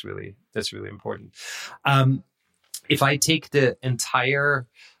think that's really important. If I take the entire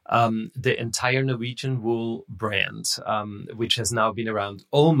Norwegian Wool brand, which has now been around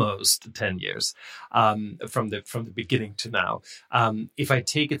almost 10 years, from the beginning to now, if I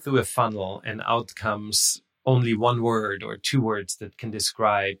take it through a funnel and out comes only one word or two words that can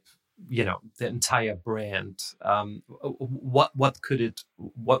describe the entire brand, what could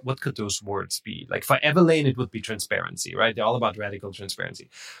those words be? Like for Everlane, it would be transparency, right? They're all about radical transparency.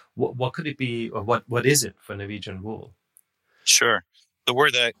 What could it be, or what is it for Norwegian Wool? Sure. The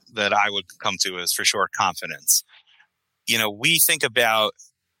word that I would come to is for sure confidence. We think about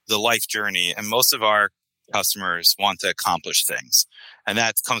the life journey, and most of our customers want to accomplish things. And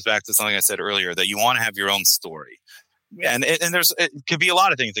that comes back to something I said earlier, that you want to have your own story. And it could be a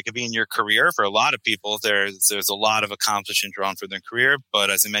lot of things. It could be in your career. For a lot of people, there's a lot of accomplishment drawn for their career. But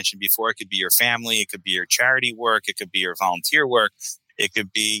as I mentioned before, it could be your family. It could be your charity work. It could be your volunteer work. It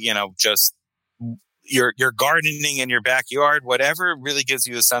could be, just your gardening in your backyard. Whatever really gives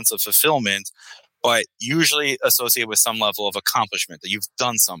you a sense of fulfillment, but usually associated with some level of accomplishment, that you've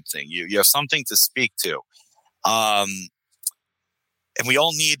done something. You have something to speak to. And we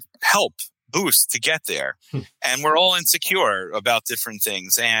all need help. Boost to get there. And we're all insecure about different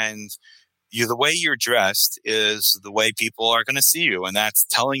things. And the way you're dressed is the way people are going to see you. And that's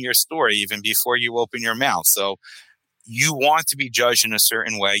telling your story even before you open your mouth. So you want to be judged in a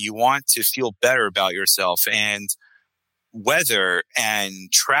certain way. You want to feel better about yourself. And weather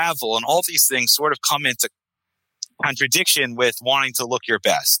and travel and all these things sort of come into contradiction with wanting to look your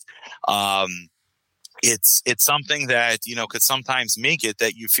best. It's something that, could sometimes make it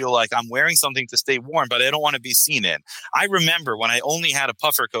that you feel like I'm wearing something to stay warm, but I don't want to be seen in. I remember when I only had a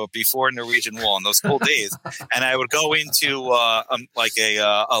puffer coat before Norwegian Wool in those cold days, and I would go into a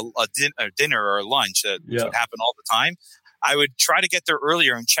dinner or a lunch that would happen all the time. I would try to get there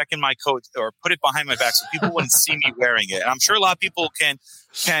earlier and check in my coat or put it behind my back so people wouldn't see me wearing it. And I'm sure a lot of people can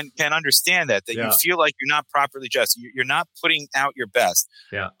understand that you feel like you're not properly dressed. You're not putting out your best.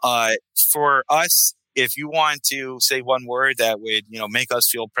 Yeah. For us, if you want to say one word that would, make us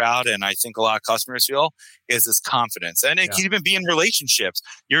feel proud, and I think a lot of customers feel, is this confidence. And it can even be in relationships.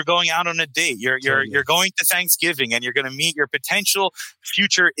 You're going out on a date. You're going to Thanksgiving, and you're going to meet your potential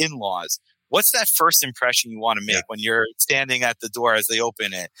future in-laws. what's that first impression you want to make when you're standing at the door as they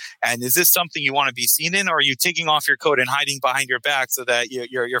open it? And is this something you want to be seen in, or are you taking off your coat and hiding behind your back so that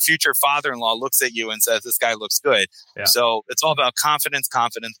your future father-in-law looks at you and says, this guy looks good? Yeah. So it's all about confidence,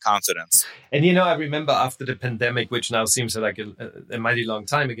 confidence, confidence. And, I remember after the pandemic, which now seems like a mighty long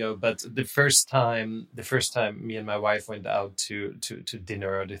time ago, but the first time me and my wife went out to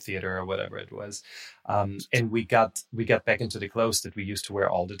dinner or the theater or whatever it was, and we got back into the clothes that we used to wear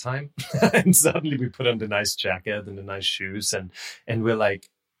all the time. And suddenly we put on the nice jacket and the nice shoes, and we're like,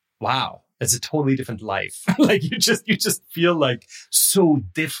 wow, it's a totally different life. Like you just feel like so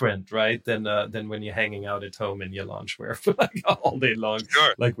different, right? Than when you're hanging out at home in your loungewear for like all day long,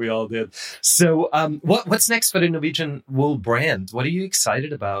 like we all did. So, what's next for the Norwegian Wool brand? What are you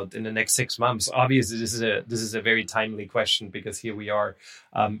excited about in the next 6 months? Obviously, this is a very timely question because here we are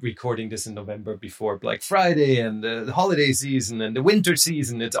recording this in November before Black Friday and the holiday season and the winter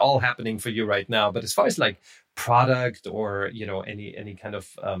season. It's all happening for you right now. But as far as like product or any kind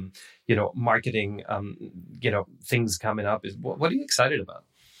of marketing things coming up, what are you excited about?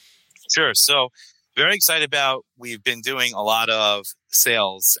 Sure. So very excited about, we've been doing a lot of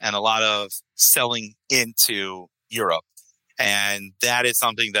sales and a lot of selling into Europe. And that is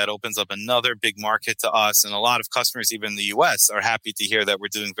something that opens up another big market to us. And a lot of customers, even in the US, are happy to hear that we're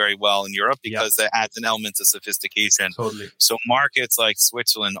doing very well in Europe because that adds an element of sophistication. Totally. So markets like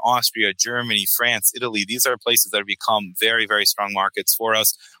Switzerland, Austria, Germany, France, Italy, these are places that have become very, very strong markets for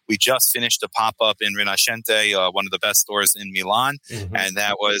us. We just finished a pop-up in Rinascente, one of the best stores in Milan, and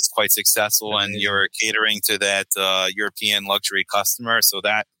that was quite successful. And you're catering to that European luxury customer. So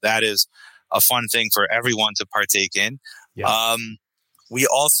that is a fun thing for everyone to partake in. Yeah. We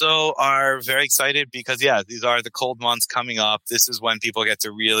also are very excited because, these are the cold months coming up. This is when people get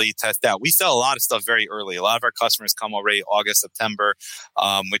to really test out. We sell a lot of stuff very early. A lot of our customers come already August, September,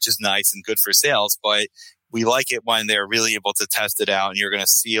 which is nice and good for sales. But we like it when they're really able to test it out, and you're going to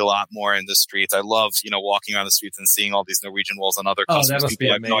see a lot more in the streets. I love, walking around the streets and seeing all these Norwegian Wools and other customers. Oh, that must be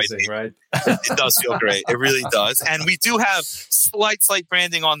amazing, right? It does feel great. It really does. And we do have slight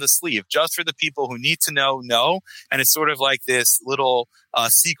branding on the sleeve just for the people who need to know. And it's sort of like this little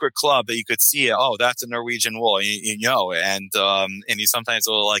secret club that you could see it. Oh, that's a Norwegian Wool, you know. And you sometimes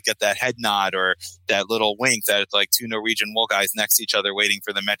will like get that head nod or that little wink that it's like two Norwegian Wool guys next to each other waiting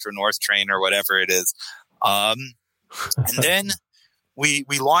for the Metro North train or whatever it is. And then we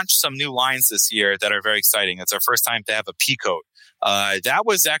launched some new lines this year that are very exciting. It's our first time to have a pea coat. That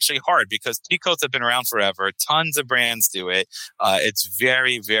was actually hard because pea coats have been around forever. Tons of brands do it. It's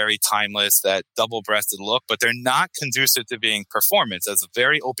very, very timeless, that double-breasted look, but they're not conducive to being performance. It's a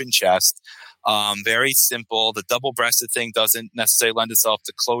very open chest, very simple. The double-breasted thing doesn't necessarily lend itself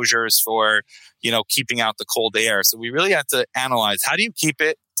to closures for, keeping out the cold air. So we really have to analyze, how do you keep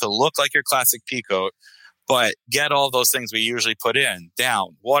it to look like your classic pea coat, but get all those things we usually put in: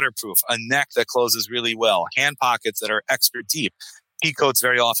 down, waterproof, a neck that closes really well, hand pockets that are extra deep. Pea coats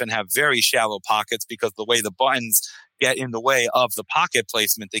very often have very shallow pockets because the way the buttons get in the way of the pocket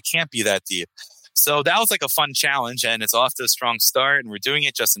placement, they can't be that deep. So that was like a fun challenge, and it's off to a strong start. And we're doing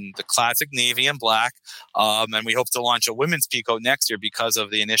it just in the classic navy and black. And we hope to launch a women's pea coat next year because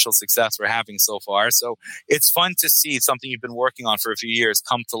of the initial success we're having so far. So it's fun to see something you've been working on for a few years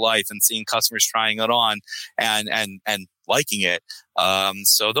come to life and seeing customers trying it on and liking it.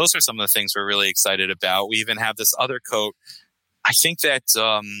 So those are some of the things we're really excited about. We even have this other coat. I think that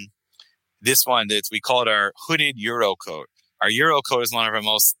this one, we call it our hooded Euro coat. Our Euro coat is one of our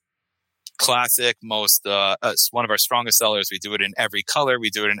most classic, one of our strongest sellers. We do it in every color.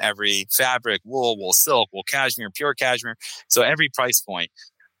 We do it in every fabric: wool silk, wool cashmere, pure cashmere. So every price point.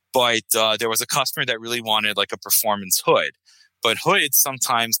 But there was a customer that really wanted like a performance hood. But hoods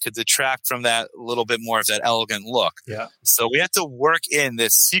sometimes could detract from that little bit more of that elegant look. Yeah. So we had to work in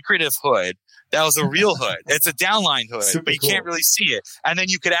this secretive hood. That was a real hood. It's a downline hood, but you can't really see it. And then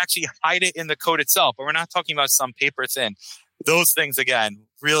you could actually hide it in the coat itself. But we're not talking about some paper thin. Those things, again,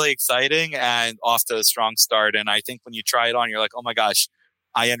 really exciting and off to a strong start. And I think when you try it on, you're like, oh my gosh,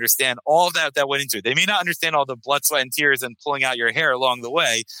 I understand all of that went into it. They may not understand all the blood, sweat, and tears and pulling out your hair along the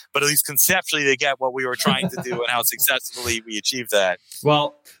way, but at least conceptually they get what we were trying to do and how successfully we achieved that.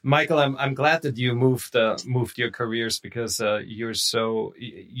 Well, Michael, I'm glad that you moved your careers because you're so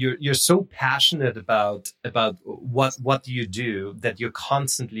passionate about what you do that you're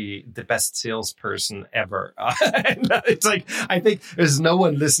constantly the best salesperson ever. And it's like, I think there's no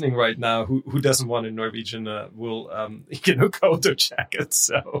one listening right now who doesn't want a Norwegian Wool coat or jacket.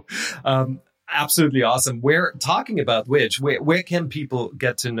 So Absolutely awesome. We're talking about where can people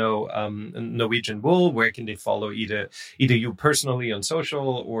get to know Norwegian Wool? Where can they follow either you personally on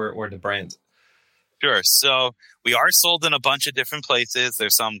social or the brand? Sure. So we are sold in a bunch of different places.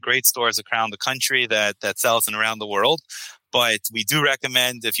 There's some great stores around the country that sells and around the world. But we do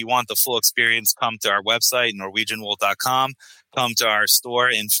recommend, if you want the full experience, come to our website, norwegianwool.com. Come to our store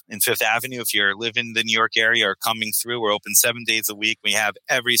in Fifth Avenue. If you're living in the New York area or coming through, we're open 7 days a week. We have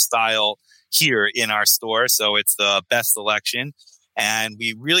every style here in our store. So it's the best selection. And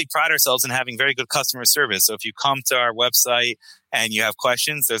we really pride ourselves in having very good customer service. So if you come to our website and you have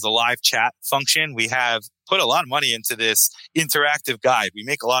questions, there's a live chat function. We have put a lot of money into this interactive guide. We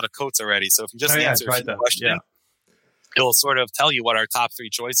make a lot of coats already. So if you just answer a few questions, it will sort of tell you what our top 3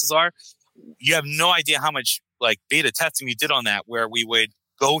 choices are. You have no idea how much beta testing we did on that, where we would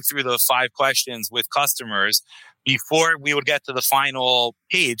go through the 5 questions with customers before we would get to the final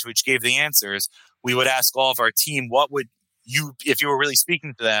page, which gave the answers. We would ask all of our team, what would you, if you were really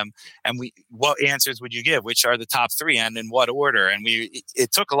speaking to them, and what answers would you give? Which are the top 3 and in what order? And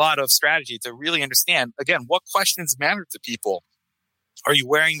it took a lot of strategy to really understand, again, what questions matter to people. Are you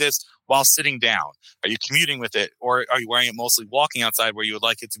wearing this while sitting down? Are you commuting with it? Or are you wearing it mostly walking outside where you would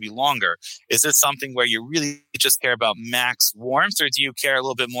like it to be longer? Is this something where you really just care about max warmth, or do you care a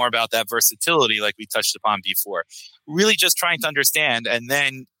little bit more about that versatility like we touched upon before? Really just trying to understand, and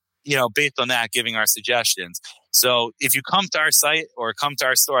then, based on that, giving our suggestions. So if you come to our site or come to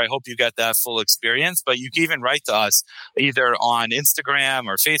our store, I hope you get that full experience. But you can even write to us either on Instagram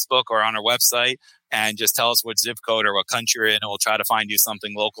or Facebook or on our website and just tell us what zip code or what country you're in, and we'll try to find you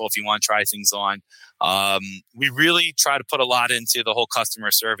something local if you want to try things on. We really try to put a lot into the whole customer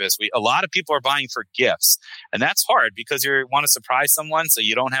service. A lot of people are buying for gifts, and that's hard because you want to surprise someone, so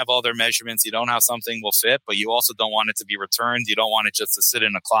you don't have all their measurements, you don't know how something will fit, but you also don't want it to be returned. You don't want it just to sit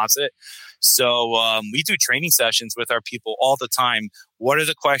in a closet. So we do training sessions with our people all the time. What are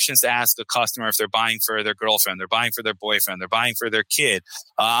the questions to ask a customer if they're buying for their girlfriend, they're buying for their boyfriend, they're buying for their kid?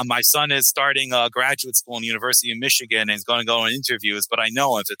 My son is starting a graduate school in the University of Michigan and is going to go on interviews, but I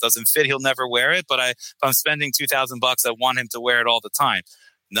know if it doesn't fit, he'll never wear it. But if I'm spending $2,000, I want him to wear it all the time.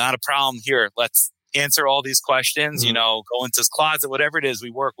 Not a problem here. Let's answer all these questions, go into his closet, whatever it is,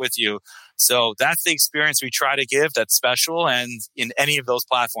 we work with you. So that's the experience we try to give that's special. And in any of those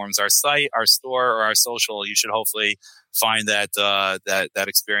platforms, our site, our store, or our social, you should hopefully find that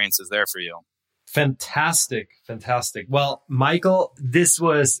experience is there for you. Fantastic. Well, Michael, this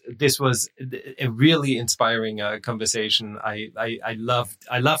was a really inspiring conversation. I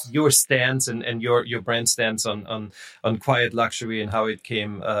loved your stance and your brand stance on quiet luxury and how it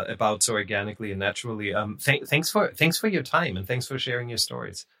came about so organically and naturally. Thanks for your time, and thanks for sharing your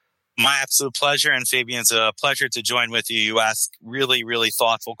stories. My absolute pleasure. And Fabian, it's a pleasure to join with you. You ask really, really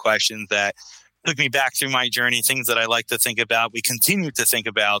thoughtful questions that took me back through my journey, things that I like to think about, we continue to think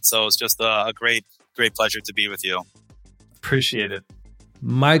about. So it's just a great pleasure to be with you. Appreciate it.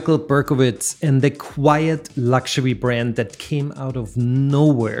 Michael Berkowitz and the quiet luxury brand that came out of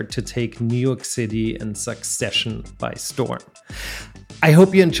nowhere to take New York City and succession by storm. I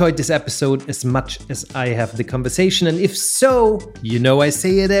hope you enjoyed this episode as much as I have the conversation. And if so, I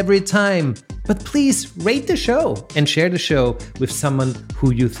say it every time, but please rate the show and share the show with someone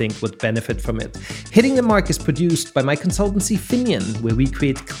who you think would benefit from it. Hitting the Mark is produced by my consultancy Finian, where we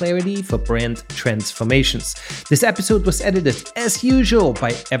create clarity for brand transformations. This episode was edited, as usual,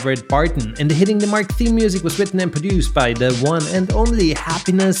 by Everett Barton, and the Hitting the Mark theme music was written and produced by the one and only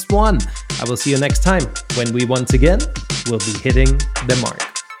Happiness One. I will see you next time when we once again will be hitting the mark.